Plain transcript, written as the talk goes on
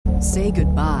Say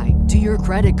goodbye to your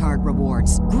credit card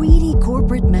rewards. Greedy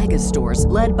corporate mega stores,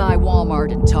 led by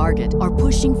Walmart and Target, are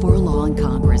pushing for a law in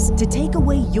Congress to take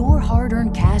away your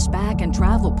hard-earned cash back and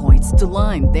travel points to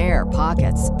line their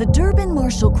pockets. The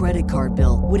Durbin-Marshall credit card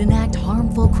bill would enact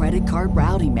harmful credit card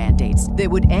routing mandates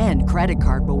that would end credit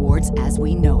card rewards as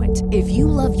we know it. If you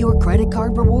love your credit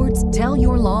card rewards, tell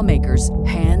your lawmakers,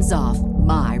 hands off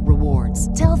my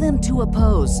rewards. Tell them to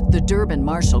oppose the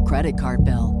Durbin-Marshall credit card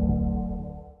bill.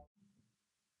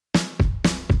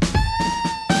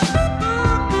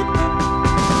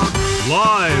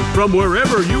 Live from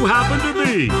wherever you happen to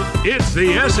be, it's the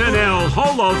SNL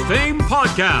Hall of Fame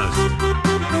podcast.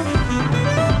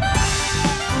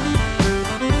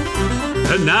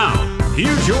 And now,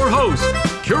 here's your host,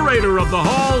 curator of the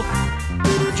Hall,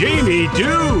 Jamie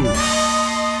Dew.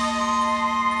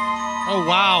 Oh,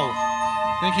 wow.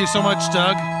 Thank you so much,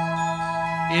 Doug.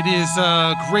 It is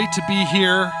great to be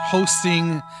here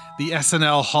hosting the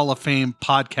SNL Hall of Fame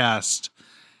podcast.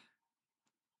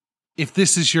 If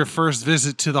this is your first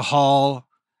visit to the Hall,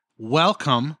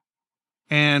 welcome.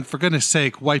 And for goodness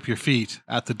sake, wipe your feet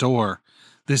at the door.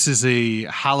 This is a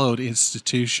hallowed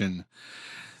institution.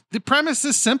 The premise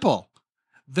is simple.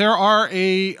 There are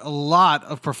a lot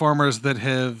of performers that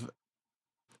have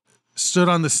stood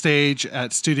on the stage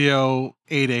at Studio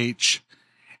 8H,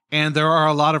 and there are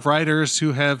a lot of writers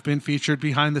who have been featured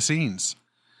behind the scenes.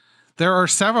 There are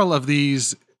several of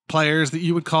these players that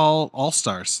you would call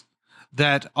all-stars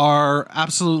that are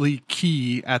absolutely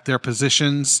key at their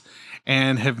positions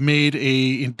and have made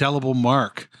a indelible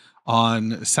mark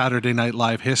on Saturday Night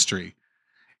Live history.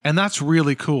 And that's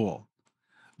really cool.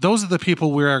 Those are the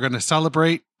people we are going to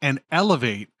celebrate and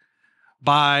elevate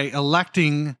by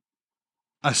electing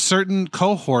a certain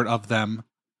cohort of them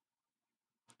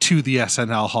to the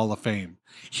SNL Hall of Fame.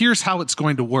 Here's how it's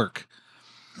going to work.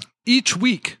 Each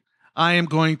week, I am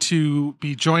going to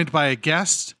be joined by a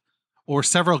guest or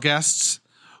several guests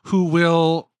who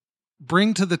will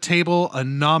bring to the table a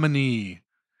nominee.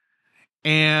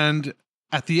 And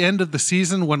at the end of the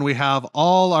season, when we have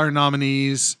all our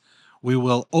nominees, we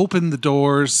will open the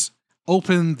doors,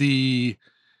 open the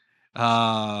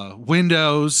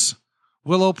windows.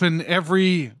 We'll open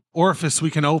every orifice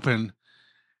we can open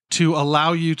to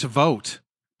allow you to vote,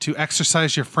 to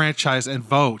exercise your franchise and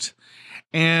vote.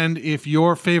 And if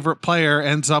your favorite player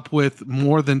ends up with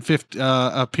more than 50,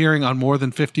 appearing on more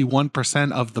than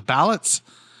 51% of the ballots,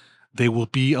 they will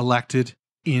be elected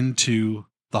into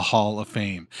the Hall of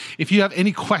Fame. If you have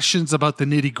any questions about the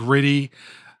nitty-gritty,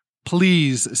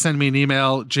 please send me an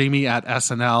email,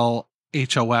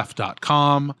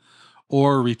 jamie@snlhof.com,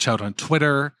 or reach out on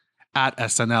Twitter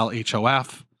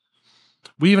 @SNLHOF.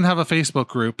 We even have a Facebook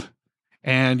group,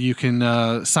 and you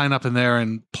can sign up in there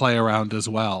and play around as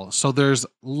well. So there's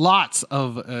lots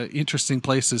of interesting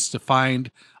places to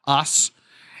find us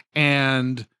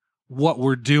and what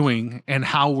we're doing and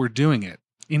how we're doing it,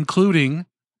 including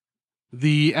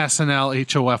the SNL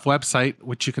HOF website,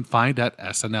 which you can find at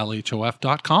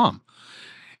snlhof.com.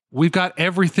 We've got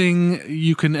everything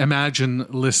you can imagine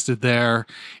listed there,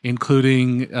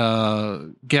 including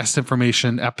guest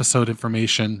information, episode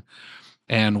information,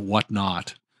 and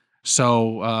whatnot.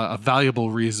 So a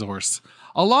valuable resource,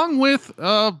 along with,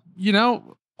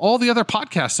 all the other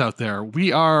podcasts out there.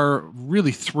 We are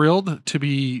really thrilled to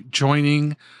be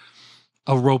joining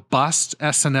a robust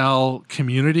SNL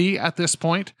community at this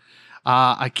point.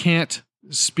 I can't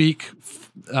speak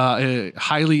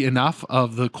highly enough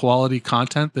of the quality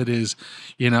content that is,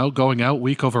 going out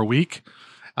week over week.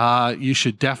 You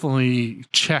should definitely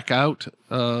check out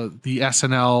the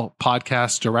SNL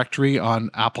podcast directory on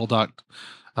the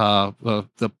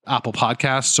Apple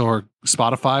Podcasts or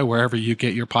Spotify, wherever you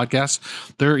get your podcasts.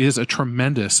 There is a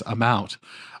tremendous amount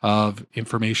of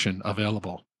information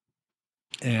available.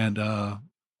 And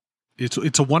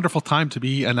it's a wonderful time to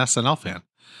be an SNL fan.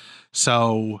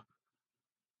 So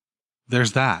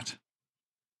there's that.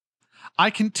 I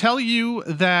can tell you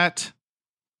that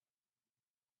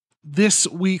this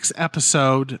week's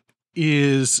episode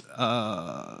is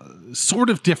sort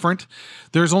of different.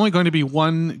 There's only going to be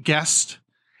one guest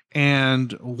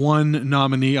and one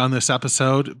nominee on this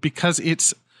episode because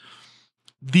it's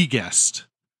the guest,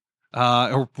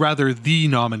 or rather the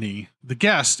nominee. The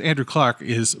guest, Andrew Clark,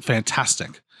 is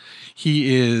fantastic.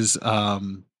 He is a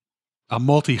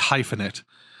multi-hyphenate.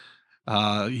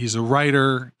 He's a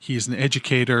writer. He's an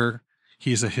educator.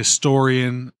 He's a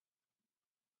historian,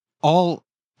 all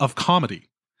of comedy.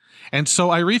 And so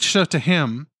I reached out to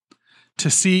him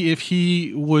to see if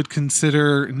he would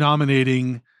consider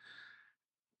nominating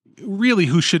really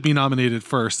who should be nominated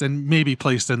first and maybe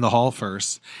placed in the hall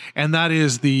first. And that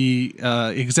is the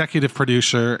executive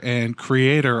producer and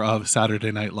creator of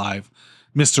Saturday Night Live,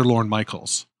 Mr. Lorne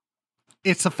Michaels.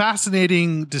 It's a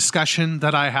fascinating discussion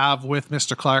that I have with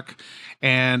Mr. Clark,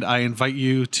 and I invite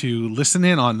you to listen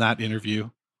in on that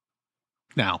interview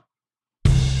now.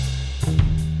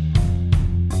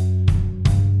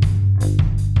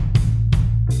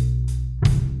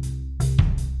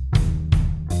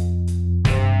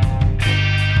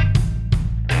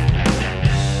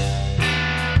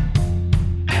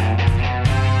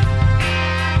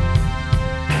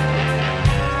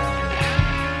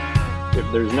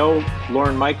 There's no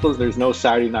Lorne Michaels, there's no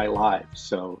Saturday Night Live.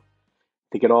 So I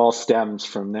think it all stems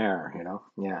from there, you know?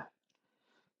 Yeah.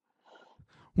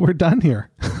 We're done here.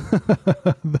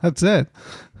 That's it.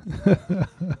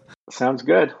 Sounds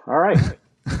good. All right.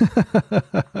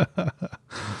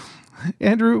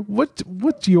 Andrew,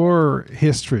 what's your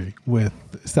history with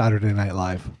Saturday Night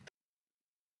Live?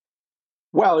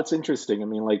 Well, it's interesting. I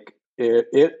mean, like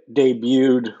it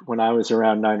debuted when I was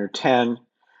around 9 or 10.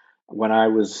 When I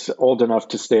was old enough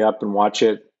to stay up and watch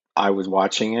it, I was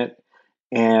watching it,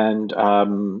 and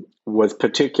was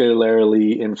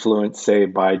particularly influenced, say,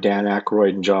 by Dan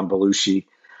Aykroyd and John Belushi.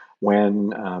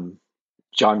 When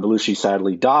John Belushi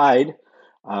sadly died,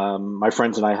 my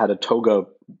friends and I had a toga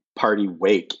party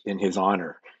wake in his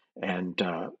honor, and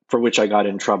for which I got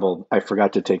in trouble. I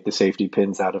forgot to take the safety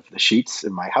pins out of the sheets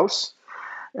in my house,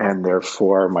 and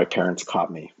therefore my parents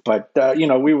caught me. But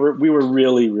we were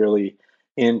really, really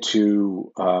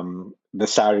into the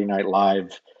Saturday Night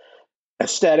Live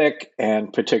aesthetic,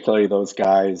 and particularly those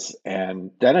guys.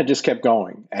 And then it just kept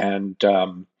going. And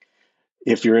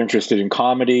if you're interested in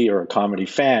comedy or a comedy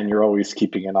fan, you're always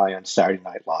keeping an eye on Saturday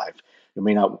Night Live. You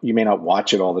may not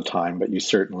watch it all the time, but you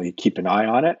certainly keep an eye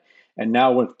on it. And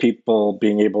now with people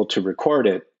being able to record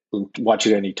it, watch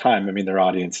it any time, I mean, their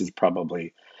audience is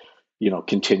probably,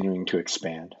 continuing to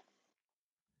expand.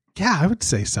 Yeah, I would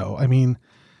say so. I mean,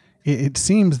 it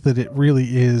seems that it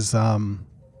really is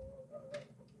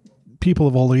people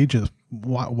of all ages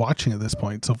watching at this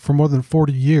point. So for more than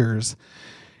 40 years,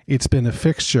 it's been a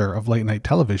fixture of late night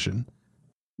television.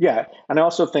 Yeah. And I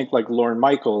also think like Lorne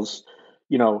Michaels,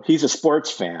 he's a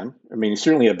sports fan. I mean, he's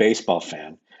certainly a baseball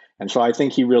fan. And so I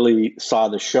think he really saw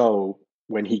the show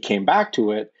when he came back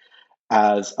to it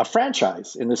as a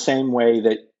franchise, in the same way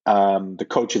that the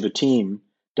coach of a team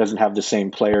doesn't have the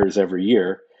same players every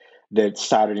year, that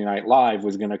Saturday Night Live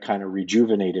was going to kind of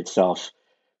rejuvenate itself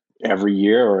every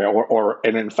year,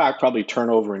 and in fact, probably turn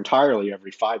over entirely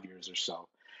every 5 years or so.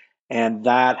 And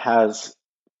that has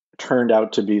turned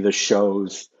out to be the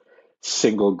show's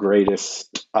single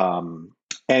greatest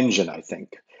engine, I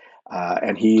think.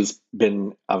 And he's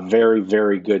been a very,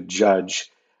 very good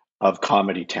judge of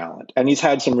comedy talent. And he's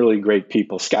had some really great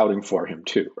people scouting for him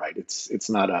too, right? It's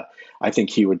not I think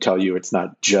he would tell you it's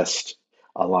not just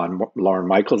a Lorne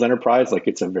Michaels enterprise. Like,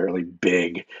 it's a very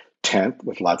big tent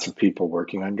with lots of people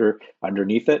working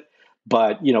underneath it.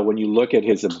 But, when you look at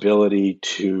his ability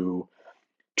to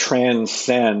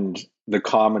transcend the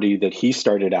comedy that he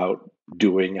started out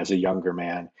doing as a younger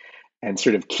man and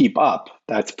sort of keep up,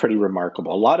 that's pretty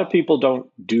remarkable. A lot of people don't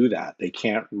do that. They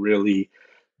can't really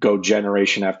go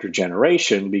generation after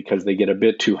generation because they get a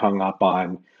bit too hung up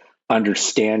on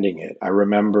understanding it. I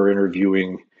remember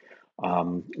interviewing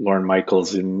Lorne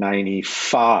Michaels in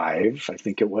 95, I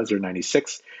think it was, or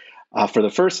 96, for the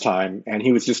first time. And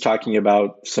he was just talking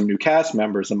about some new cast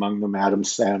members, among them Adam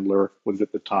Sandler was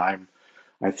at the time,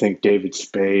 I think David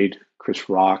Spade, Chris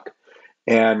Rock.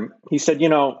 And he said,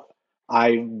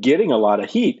 I'm getting a lot of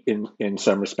heat in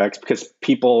some respects because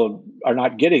people are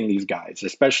not getting these guys,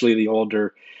 especially the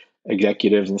older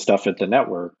executives and stuff at the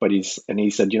network. But he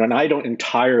said, and I don't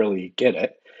entirely get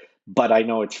it, but I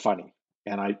know it's funny.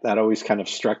 And that always kind of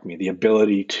struck me, the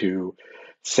ability to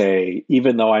say,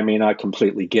 even though I may not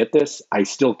completely get this, I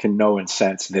still can know and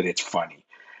sense that it's funny.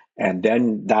 And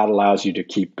then that allows you to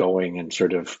keep going and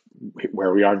sort of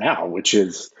where we are now, which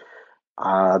is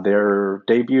their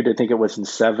debuted, I think it was in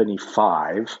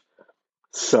 75.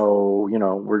 So,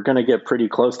 we're going to get pretty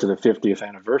close to the 50th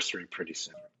anniversary pretty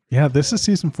soon. Yeah, this is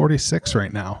season 46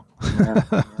 right now.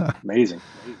 Yeah, amazing.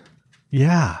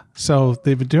 Yeah. So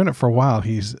they've been doing it for a while.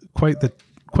 He's quite the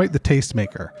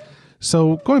tastemaker.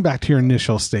 So going back to your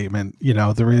initial statement,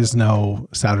 there is no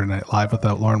Saturday Night Live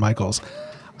without Lorne Michaels.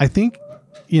 I think,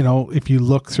 if you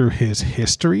look through his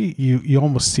history, you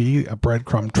almost see a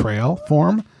breadcrumb trail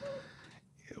form.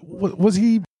 Was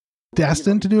he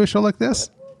destined to do a show like this?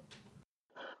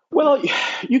 Well,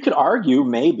 you could argue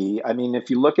maybe. I mean, if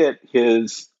you look at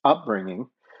his upbringing,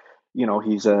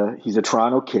 he's a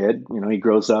Toronto kid. He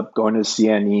grows up going to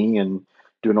CNE and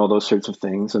doing all those sorts of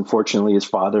things. Unfortunately, his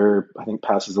father, I think,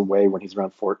 passes away when he's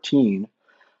around 14.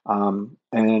 And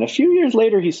a few years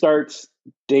later, he starts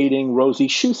dating Rosie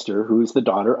Schuster, who's the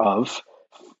daughter of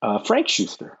Frank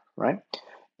Schuster, right?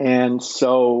 And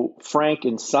so Frank,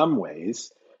 in some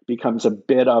ways, becomes a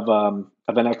bit of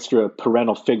an extra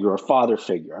parental figure or father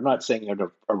figure. I'm not saying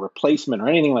a replacement or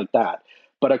anything like that,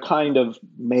 but a kind of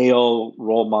male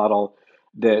role model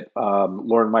that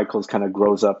Lorne Michaels kind of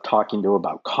grows up talking to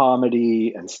about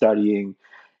comedy and studying.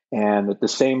 And at the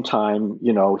same time,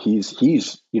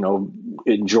 he's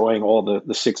enjoying all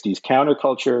the 60s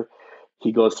counterculture.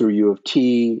 He goes through U of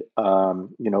T,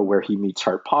 where he meets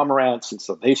Hart Pomerantz. And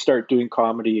so they start doing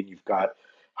comedy, and you've got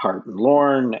Hart and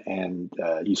Lorne, and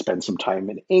he spends some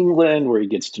time in England where he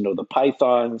gets to know the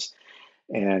Pythons.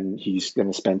 And he's going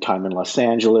to spend time in Los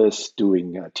Angeles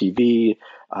doing TV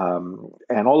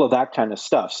and all of that kind of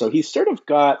stuff. So he's sort of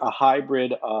got a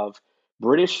hybrid of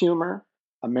British humor,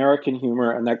 American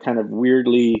humor, and that kind of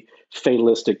weirdly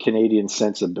fatalistic Canadian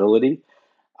sensibility.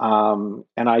 And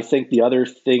I think the other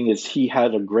thing is he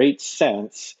had a great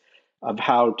sense of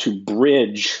how to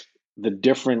bridge the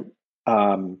different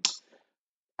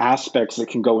aspects that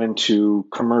can go into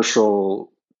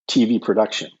commercial TV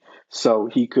production. So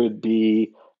he could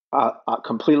be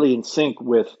completely in sync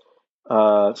with,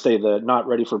 say, the not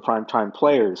ready for primetime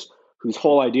players, whose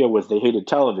whole idea was they hated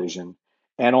television,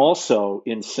 and also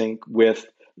in sync with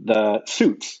the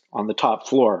Suits on the top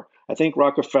floor. I think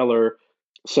Rockefeller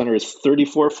Center is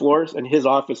 34 floors, and his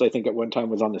office, I think, at one time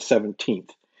was on the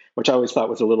 17th, which I always thought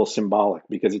was a little symbolic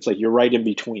because it's like you're right in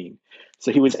between.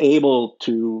 So he was able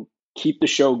to keep the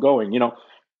show going.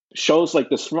 Shows like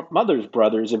the Smothers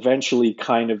Brothers eventually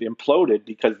kind of imploded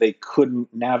because they couldn't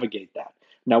navigate that.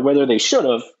 Now, whether they should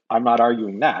have, I'm not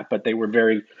arguing that, but they were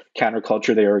very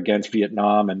counterculture. They were against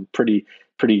Vietnam and pretty,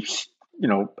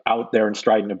 out there and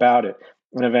strident about it.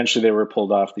 And eventually they were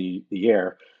pulled off the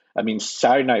air. I mean,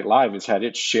 Saturday Night Live has had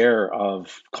its share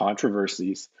of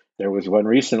controversies. There was one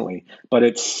recently, but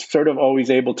it's sort of always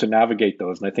able to navigate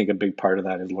those. And I think a big part of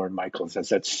that is Lorne Michaels.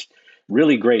 That's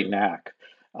really great knack.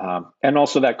 And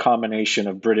also that combination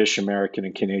of British, American,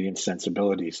 and Canadian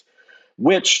sensibilities,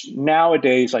 which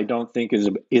nowadays I don't think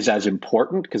is as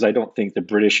important, because I don't think the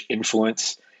British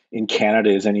influence in Canada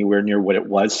is anywhere near what it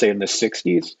was, say, in the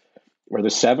 60s or the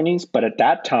 70s. But at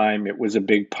that time, it was a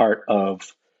big part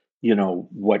of,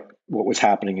 what was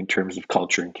happening in terms of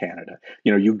culture in Canada.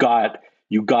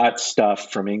 You got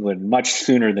stuff from England much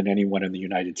sooner than anyone in the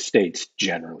United States,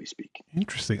 generally speaking.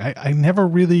 Interesting. I never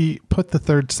really put the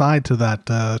third side to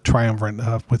that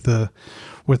triumvirate with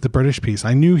the British piece.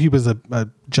 I knew he was a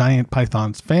giant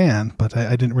Pythons fan, but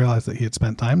I didn't realize that he had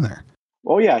spent time there.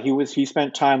 Oh yeah, he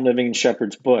spent time living in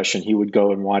Shepherd's Bush, and he would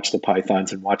go and watch the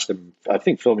Pythons and watch them, I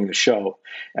think, filming the show.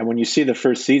 And when you see the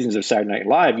first seasons of Saturday Night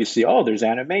Live, you see, there's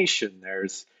animation,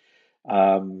 there's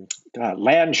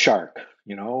Land Shark,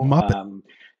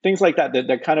 things like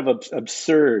that kind of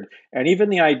absurd. And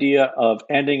even the idea of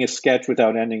ending a sketch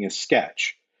without ending a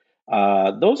sketch.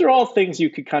 Those are all things you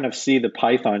could kind of see the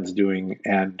Pythons doing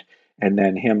and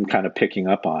then him kind of picking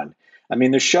up on. I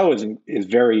mean, the show is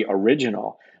very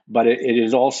original, but it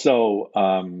is also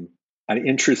an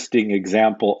interesting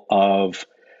example of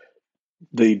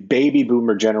the baby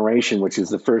boomer generation, which is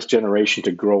the first generation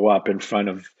to grow up in front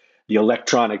of the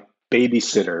electronic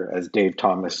babysitter, as Dave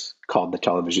Thomas called the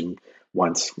television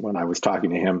once when I was talking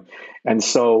to him. And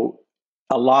so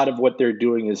a lot of what they're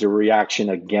doing is a reaction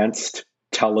against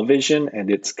television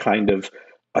and its kind of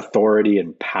authority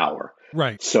and power.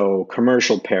 Right. So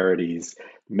commercial parodies,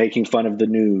 making fun of the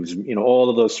news, all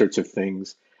of those sorts of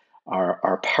things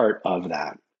are part of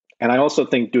that. And I also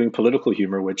think doing political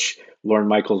humor, which Lorne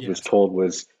Michaels was told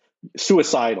was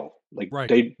suicidal.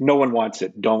 No one wants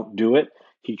it. Don't do it.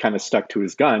 He kind of stuck to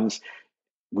his guns.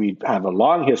 We have a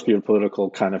long history of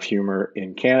political kind of humor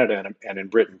in Canada and in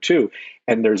Britain too.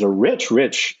 And there's a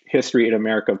rich history in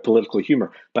America of political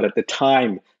humor. But at the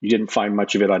time, you didn't find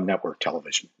much of it on network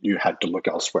television. You had to look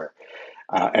elsewhere.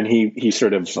 And he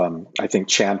sort of, I think,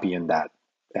 championed that.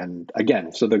 And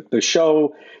again, so the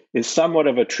show is somewhat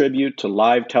of a tribute to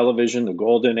live television, the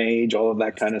golden age, all of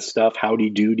that kind of stuff, Howdy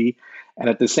Doody. And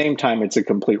at the same time, it's a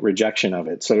complete rejection of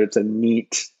it. So it's a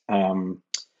neat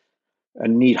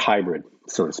hybrid,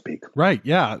 so to speak. Right.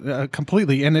 Yeah,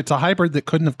 completely. And it's a hybrid that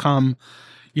couldn't have come,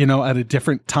 at a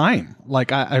different time.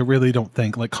 Like, I really don't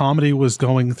think comedy was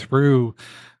going through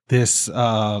this,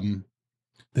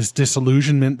 this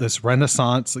disillusionment, this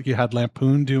renaissance. Like you had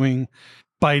Lampoon doing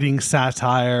biting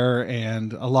satire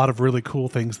and a lot of really cool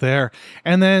things there.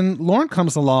 And then Lorne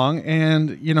comes along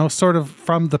and, you know, sort of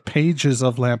from the pages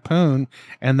of Lampoon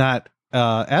and that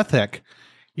ethic,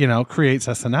 you know, creates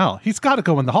SNL. He's got to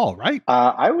go in the hall, right?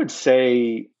 I would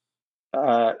say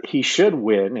he should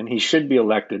win and he should be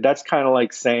elected. That's kind of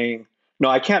like saying, no,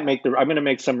 I can't make I'm going to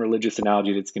make some religious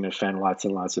analogy that's going to offend lots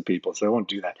and lots of people, so I won't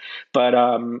do that.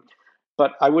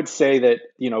 But I would say that,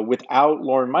 you know, without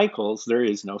Lorne Michaels, there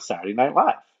is no Saturday Night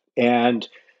Live. And,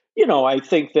 you know, I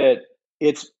think that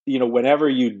it's, you know, whenever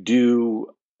you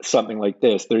do something like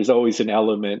this, there's always an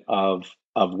element of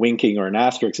winking or an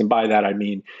asterisk. And by that, I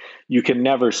mean, you can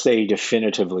never say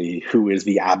definitively who is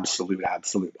the absolute,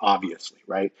 obviously,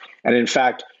 right? And in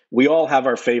fact, we all have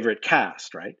our favorite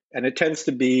cast, right? And it tends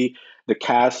to be the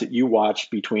cast that you watch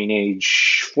between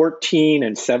age 14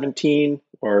 and 17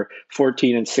 or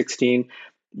 14 and 16.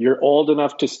 You're old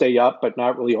enough to stay up, but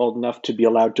not really old enough to be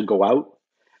allowed to go out.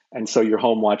 And so you're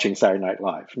home watching Saturday Night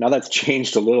Live. Now that's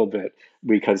changed a little bit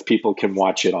because people can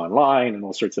watch it online and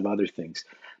all sorts of other things.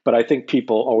 But I think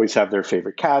people always have their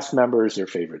favorite cast members, their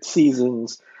favorite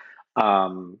seasons.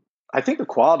 I think the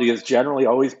quality has generally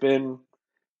always been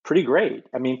pretty great.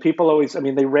 I mean,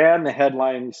 they ran the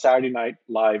headline Saturday Night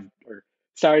Live or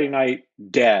Saturday Night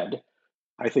Dead,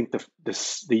 I think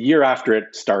the year after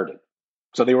it started.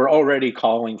 So they were already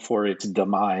calling for its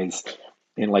demise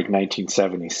in like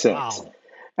 1976. Wow.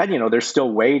 And, you know, they're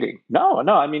still waiting. No,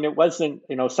 I mean, it wasn't,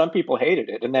 you know, some people hated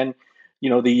it. And then, you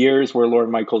know, the years where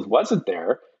Lorne Michaels wasn't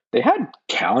there, they had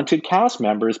talented cast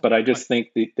members, but I just think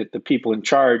that the people in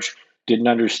charge didn't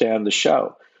understand the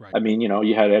show. Right. I mean, you know,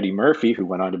 you had Eddie Murphy, who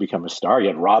went on to become a star. You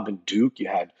had Robin Duke. You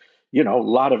had, you know, a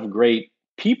lot of great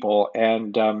people.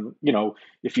 And, you know,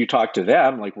 if you talk to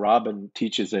them, like Robin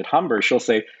teaches at Humber, she'll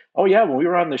say, oh, yeah, when we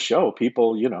were on the show,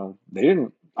 people, you know, they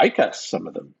didn't like us, some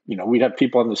of them. You know, we'd have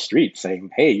people on the street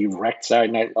saying, hey, you've wrecked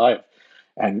Saturday Night Live.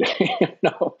 And, you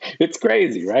know, it's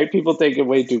crazy, right? People take it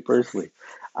way too personally.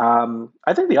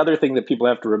 I think the other thing that people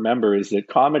have to remember is that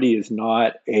comedy is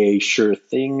not a sure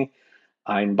thing.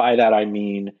 And by that, I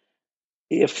mean,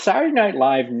 if Saturday Night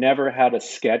Live never had a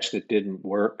sketch that didn't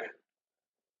work,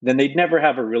 then they'd never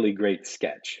have a really great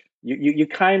sketch. You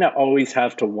kind of always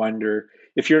have to wonder,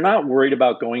 if you're not worried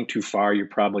about going too far, you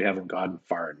probably haven't gotten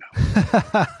far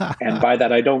enough. And by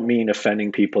that, I don't mean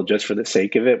offending people just for the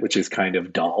sake of it, which is kind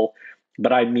of dull.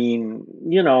 But I mean,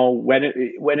 you know,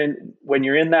 when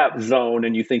you're in that zone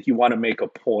and you think you want to make a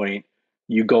point,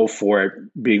 you go for it,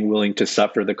 being willing to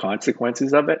suffer the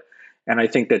consequences of it. And I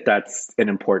think that that's an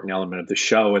important element of the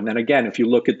show. And then again, if you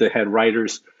look at the head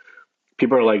writers,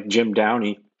 people are like Jim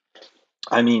Downey.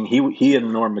 I mean, he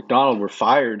and Norm Macdonald were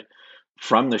fired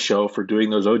from the show for doing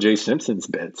those O.J. Simpson's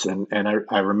bits. And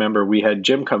I remember we had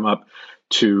Jim come up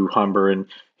to Humber and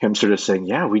him sort of saying,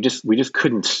 yeah, we just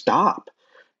couldn't stop.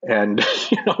 And,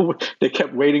 you know, they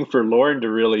kept waiting for Lorne to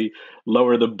really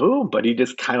lower the boom, but he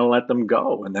just kind of let them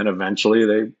go. And then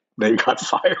eventually they got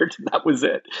fired, and that was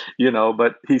it, you know.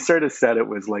 But he sort of said it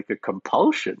was like a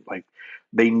compulsion. Like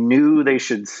they knew they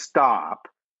should stop,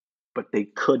 but they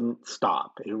couldn't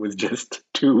stop. It was just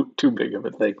too big of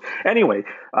a thing. Anyway,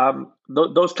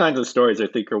 those kinds of stories, I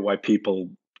think, are why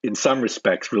people, in some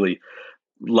respects, really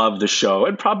love the show.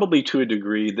 And probably to a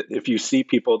degree that if you see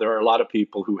people, there are a lot of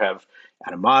people who have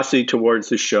animosity towards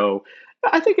the show.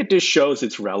 I think it just shows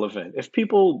it's relevant. If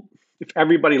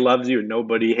everybody loves you and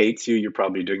nobody hates you, you're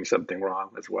probably doing something wrong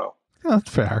as well. Yeah,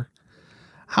 that's fair.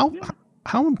 How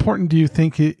important do you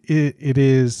think it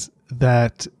is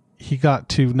that he got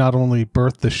to not only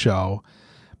birth the show,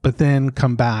 but then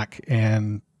come back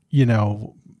and, you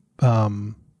know,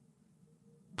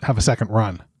 have a second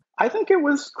run? I think it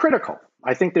was critical.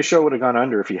 I think the show would have gone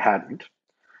under if he hadn't.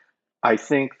 I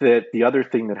think that the other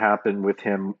thing that happened with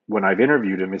him when I've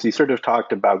interviewed him is he sort of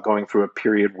talked about going through a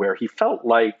period where he felt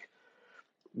like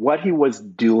what he was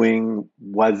doing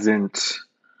wasn't,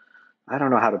 I don't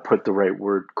know how to put the right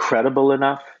word, credible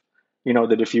enough. You know,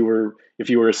 that if you were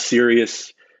a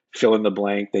serious fill in the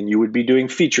blank, then you would be doing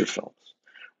feature films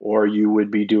or you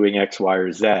would be doing X, Y,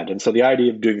 or Z. And so the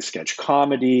idea of doing sketch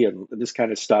comedy and this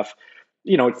kind of stuff,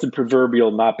 you know, it's the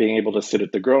proverbial not being able to sit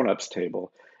at the grown-ups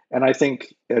table. And I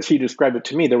think, as he described it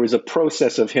to me, there was a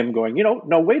process of him going, you know,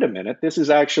 no, wait a minute. This is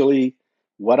actually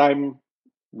what I'm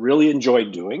really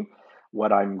enjoyed doing,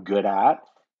 what I'm good at,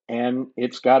 and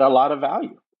it's got a lot of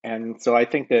value. And so I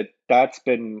think that that's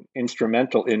been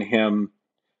instrumental in him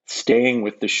staying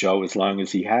with the show as long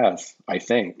as he has, I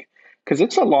think. Because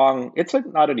it's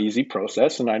not an easy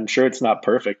process, and I'm sure it's not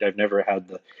perfect. I've never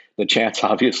had the chance,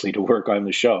 obviously, to work on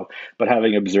the show, but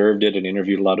having observed it and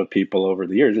interviewed a lot of people over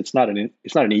the years, it's not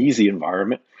an easy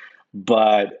environment.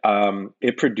 but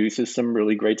it produces some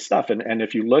really great stuff. And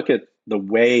if you look at the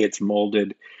way it's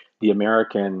molded the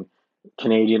American,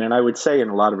 Canadian, and I would say in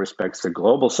a lot of respects, the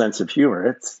global sense of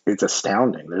humor, it's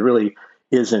astounding. There really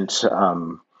isn't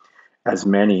as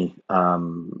many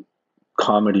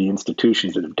comedy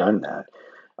institutions that have done that.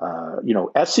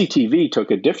 SCTV took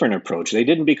a different approach. They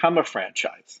didn't become a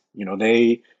franchise.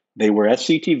 They were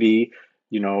SCTV.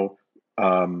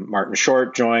 Martin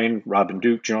Short joined, Robin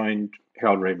Duke joined,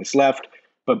 Harold Ramis left,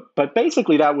 but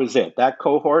basically that was it. That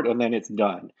cohort, and then it's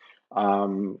done.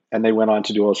 And they went on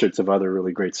to do all sorts of other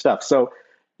really great stuff. So,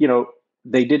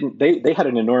 they had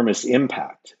an enormous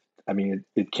impact. I mean,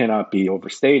 it cannot be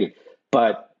overstated.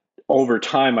 But over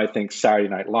time, I think Saturday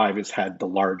Night Live has had the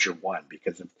larger one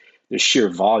because of the sheer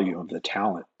volume of the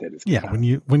talent that is. Yeah, when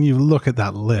you look at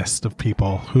that list of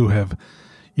people who have,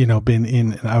 been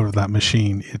in and out of that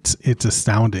machine, it's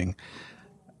astounding.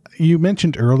 You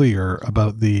mentioned earlier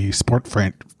about the sports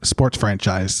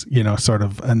franchise, sort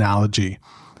of analogy.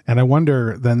 And I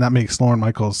wonder, then that makes Lorne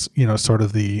Michaels, sort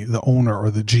of the owner or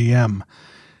the GM,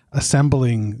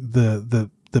 assembling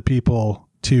the people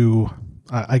to,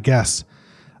 I guess,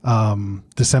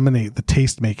 disseminate the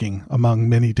taste making among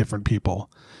many different people.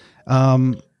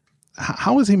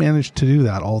 How has he managed to do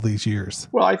that all these years?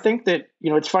 Well, I think that,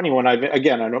 it's funny when I've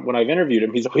interviewed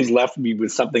him, he's always left me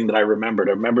with something that I remembered.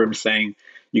 I remember him saying,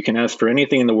 "You can ask for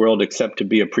anything in the world except to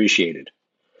be appreciated."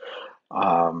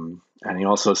 And he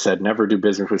also said, "Never do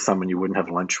business with someone you wouldn't have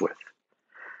lunch with."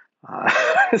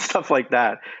 Stuff like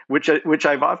that, which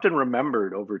I've often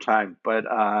remembered over time. But,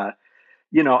 I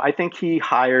think he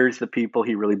hires the people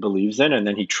he really believes in, and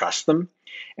then he trusts them.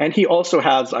 And he also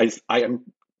has, I am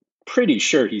pretty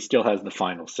sure he still has the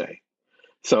final say.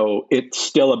 So it's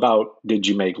still about, did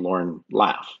you make Lorne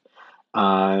laugh?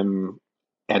 And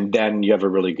then you have a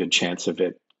really good chance of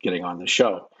it getting on the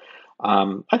show.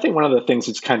 I think one of the things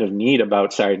that's kind of neat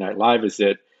about Saturday Night Live is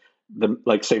that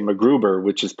say MacGruber,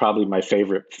 which is probably my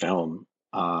favorite film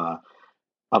of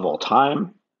all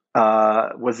time,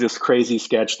 was this crazy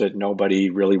sketch that nobody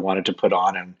really wanted to put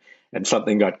on, and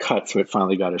something got cut, so it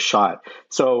finally got a shot.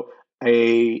 So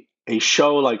a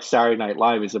show like Saturday Night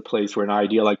Live is a place where an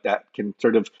idea like that can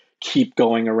sort of keep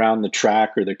going around the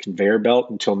track or the conveyor belt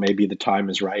until maybe the time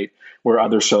is right, where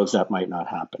other shows that might not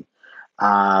happen.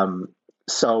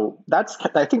 So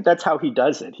I think that's how he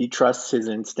does it. He trusts his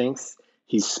instincts.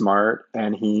 He's smart,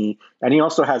 and he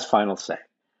also has final say.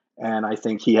 And I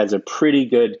think he has a pretty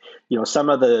good, some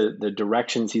of the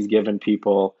directions he's given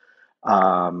people,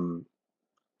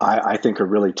 I think are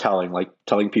really telling, like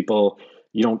telling people,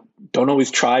 don't always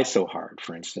try so hard,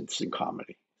 for instance, in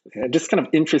comedy. Just kind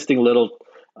of interesting little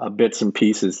bits and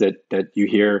pieces that you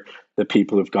hear the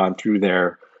people who've gone through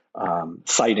their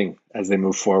citing as they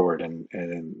move forward.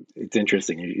 And it's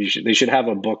interesting. They should have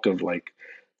a book of like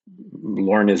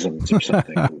Lornisms or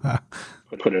something.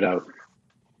 Put it out.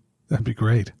 That'd be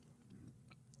great.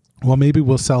 Well, maybe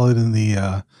we'll sell it in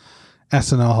the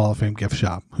SNL Hall of Fame gift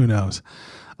shop. Who knows?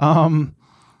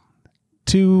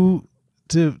 To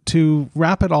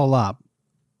wrap it all up,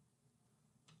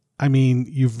 I mean,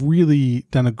 you've really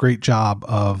done a great job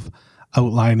of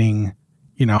outlining,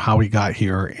 how he got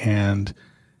here and,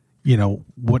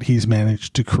 what he's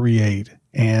managed to create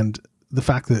and the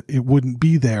fact that it wouldn't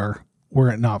be there were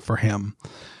it not for him.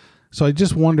 So I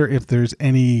just wonder if there's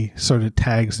any sort of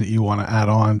tags that you want to add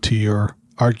on to your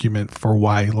argument for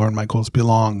why Lorne Michaels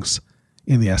belongs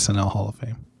in the SNL Hall of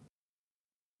Fame.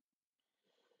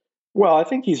 Well, I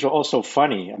think he's also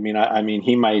funny. I mean,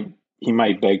 he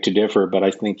might beg to differ, but I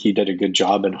think he did a good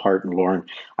job in Hart and Lorne.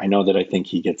 I know that I think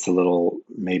he gets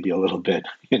maybe a little bit,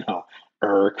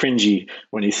 cringy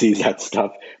when he sees that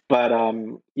stuff. But,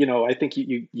 I think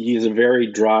he has a very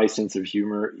dry sense of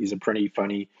humor. He's a pretty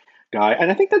funny guy.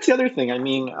 And I think that's the other thing. I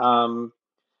mean,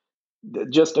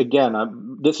 just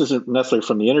again, this isn't necessarily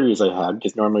from the interviews I had,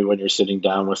 because normally when you're sitting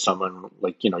down with someone,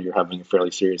 like, you're having a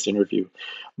fairly serious interview.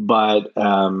 But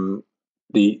Lorne,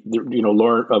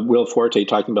 Will Forte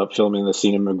talking about filming the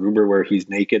scene in MacGruber where he's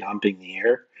naked humping the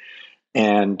air,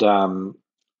 and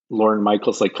Lorne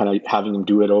Michaels like kind of having him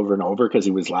do it over and over because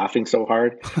he was laughing so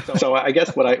hard. So I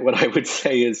guess what I would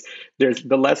say is there's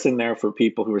the lesson there for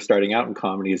people who are starting out in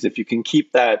comedy is if you can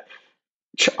keep that,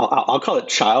 I'll call it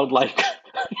childlike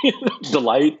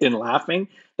delight in laughing,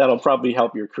 that'll probably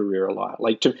help your career a lot.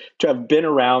 Like to have been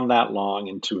around that long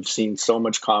and to have seen so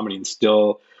much comedy and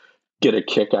still get a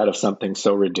kick out of something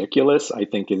so ridiculous, I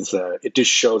think is it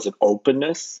just shows an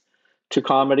openness to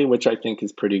comedy, which I think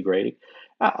is pretty great.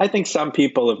 I think some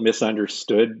people have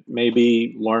misunderstood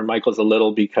maybe Lorne Michaels a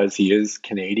little because he is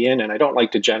Canadian, and I don't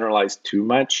like to generalize too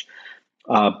much.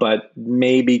 But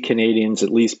maybe Canadians,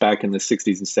 at least back in the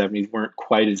 60s and 70s, weren't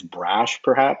quite as brash,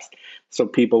 perhaps. So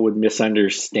people would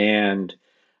misunderstand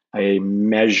a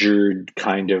measured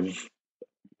kind of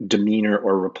demeanor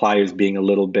or reply as being a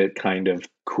little bit kind of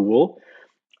cool,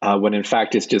 when in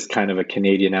fact it's just kind of a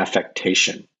Canadian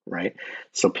affectation, right?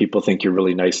 So people think you're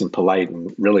really nice and polite,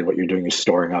 and really what you're doing is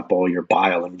storing up all your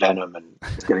bile and venom and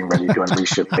getting ready to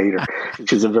unleash it later,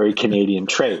 which is a very Canadian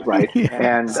trait, right?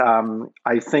 Yes. And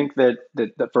I think that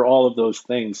for all of those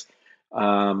things,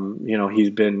 he's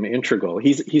been integral.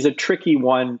 He's a tricky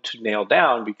one to nail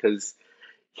down because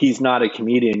he's not a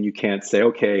comedian. You can't say,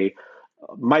 okay,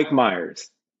 Mike Myers,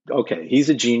 okay, he's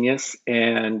a genius,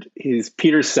 and his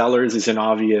Peter Sellers is an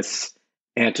obvious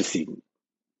antecedent,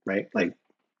 right? Like,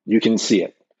 you can see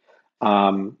it.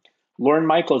 Lorne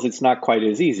Michaels, it's not quite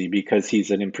as easy because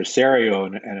he's an impresario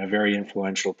and a very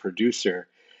influential producer.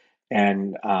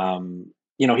 And,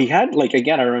 he had, like,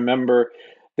 again, I remember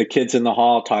the kids in the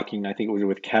hall talking, I think it was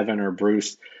with Kevin or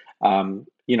Bruce,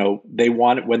 they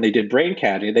wanted, when they did Brain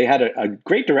Candy, they had a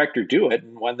great director do it,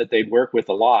 and one that they'd work with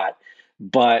a lot.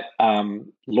 But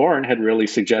Lorne had really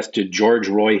suggested George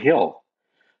Roy Hill,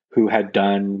 who had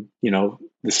done, The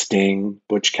Sting,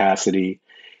 Butch Cassidy,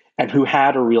 and who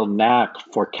had a real knack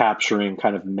for capturing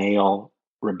kind of male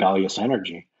rebellious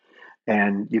energy.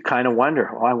 And you kind of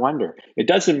wonder, I wonder. It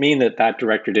doesn't mean that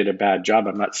director did a bad job.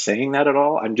 I'm not saying that at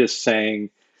all. I'm just saying,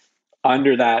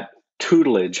 under that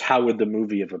tutelage, how would the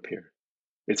movie have appeared?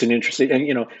 It's an interesting,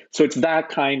 and so it's that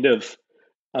kind of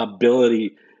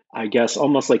ability, I guess,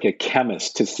 almost like a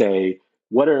chemist, to say,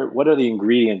 what are the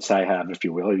ingredients I have, if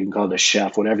you will? You can call it a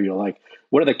chef, whatever you like.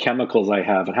 What are the chemicals I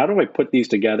have, and how do I put these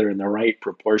together in the right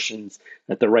proportions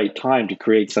at the right time to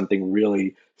create something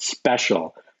really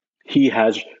special? He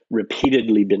has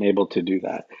repeatedly been able to do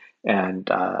that, and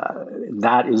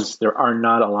there are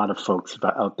not a lot of folks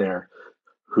out there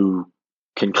who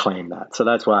can claim that. So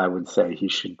that's why I would say he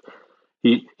should.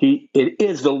 It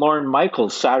is the Lorne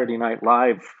Michaels Saturday Night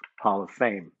Live Hall of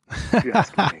Fame. If you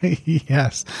ask me.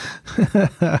 Yes,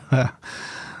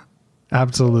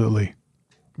 absolutely.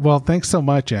 Well, thanks so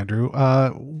much, Andrew.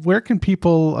 Where can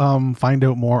people find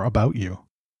out more about you?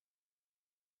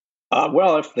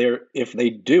 Well, if they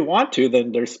do want to,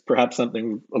 then there's perhaps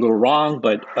something a little wrong.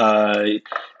 But I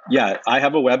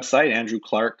have a website,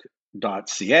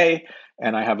 andrewclark.ca,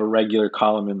 and I have a regular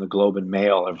column in the Globe and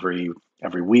Mail every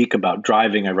week about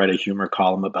driving. I write a humor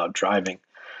column about driving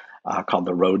called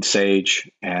The Road Sage,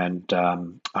 and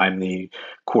I'm the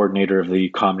coordinator of the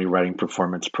comedy writing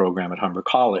performance program at Humber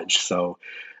College. So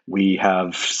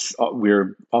it's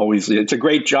a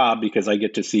great job because I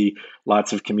get to see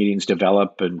lots of comedians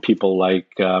develop, and people like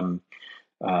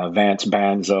Vance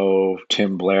Banzo,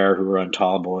 Tim Blair, who are on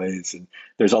Tall Boys, and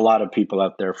there's a lot of people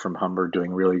out there from Humber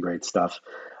doing really great stuff.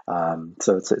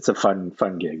 So it's a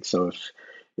fun gig. So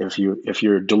if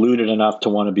you're deluded enough to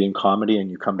want to be in comedy and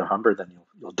you come to Humber, then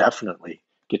you'll definitely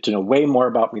get to know way more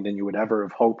about me than you would ever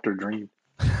have hoped or dreamed.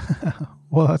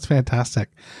 Well, that's fantastic.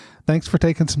 Thanks for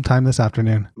taking some time this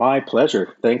afternoon. My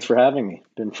pleasure. Thanks for having me.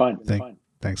 Been fun.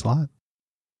 Thanks a lot.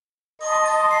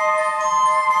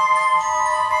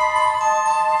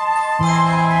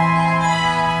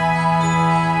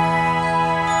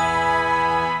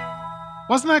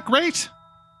 Wasn't that great?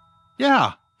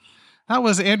 Yeah. That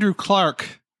was Andrew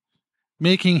Clark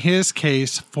making his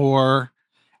case for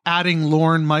adding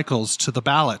Lorne Michaels to the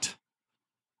ballot.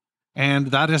 And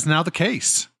that is now the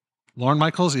case. Lorne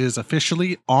Michaels is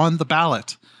officially on the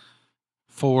ballot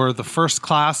for the first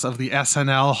class of the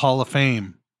SNL Hall of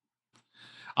Fame.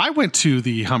 I went to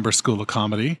the Humber School of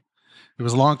Comedy. It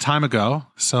was a long time ago,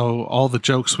 so all the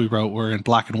jokes we wrote were in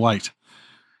black and white.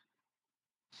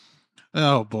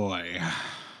 Oh boy.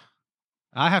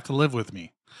 I have to live with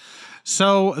me.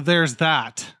 So there's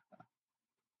that.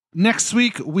 Next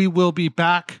week, we will be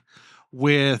back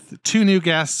with 2 new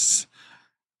guests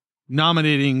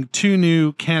nominating 2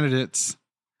 new candidates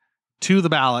to the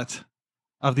ballot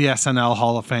of the SNL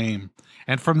Hall of Fame.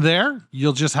 And from there,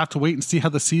 you'll just have to wait and see how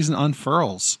the season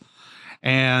unfurls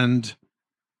and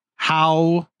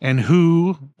how and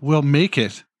who will make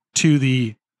it to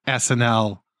the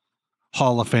SNL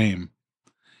Hall of Fame.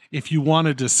 If you want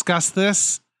to discuss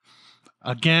this,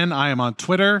 again, I am on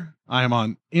Twitter, I am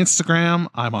on Instagram,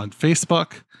 I'm on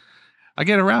Facebook. I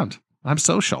get around. I'm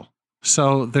social.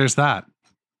 So there's that.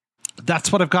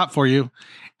 That's what I've got for you.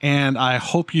 And I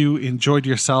hope you enjoyed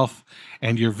yourself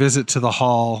and your visit to the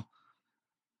hall.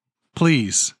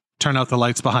 Please turn out the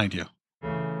lights behind you.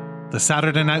 The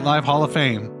Saturday Night Live Hall of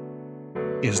Fame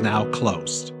is now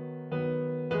closed.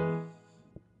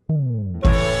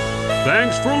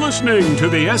 Thanks for listening to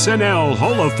the SNL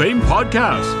Hall of Fame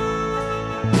podcast.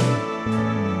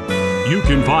 You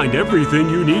can find everything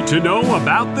you need to know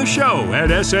about the show at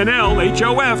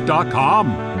snlhof.com.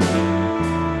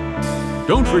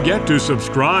 Don't forget to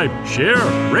subscribe, share,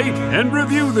 rate, and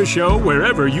review the show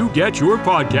wherever you get your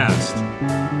podcast.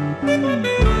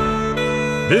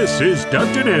 This is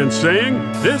Doug Denant saying,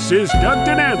 this is Doug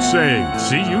Denant saying,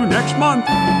 see you next month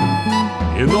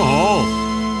in the hall.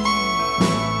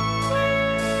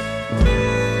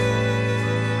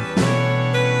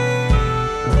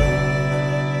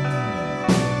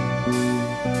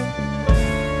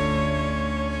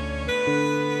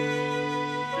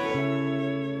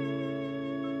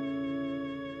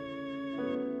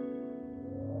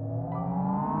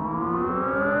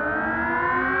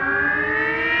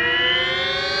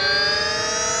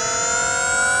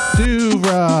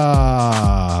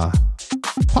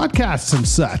 Podcasts and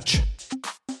such.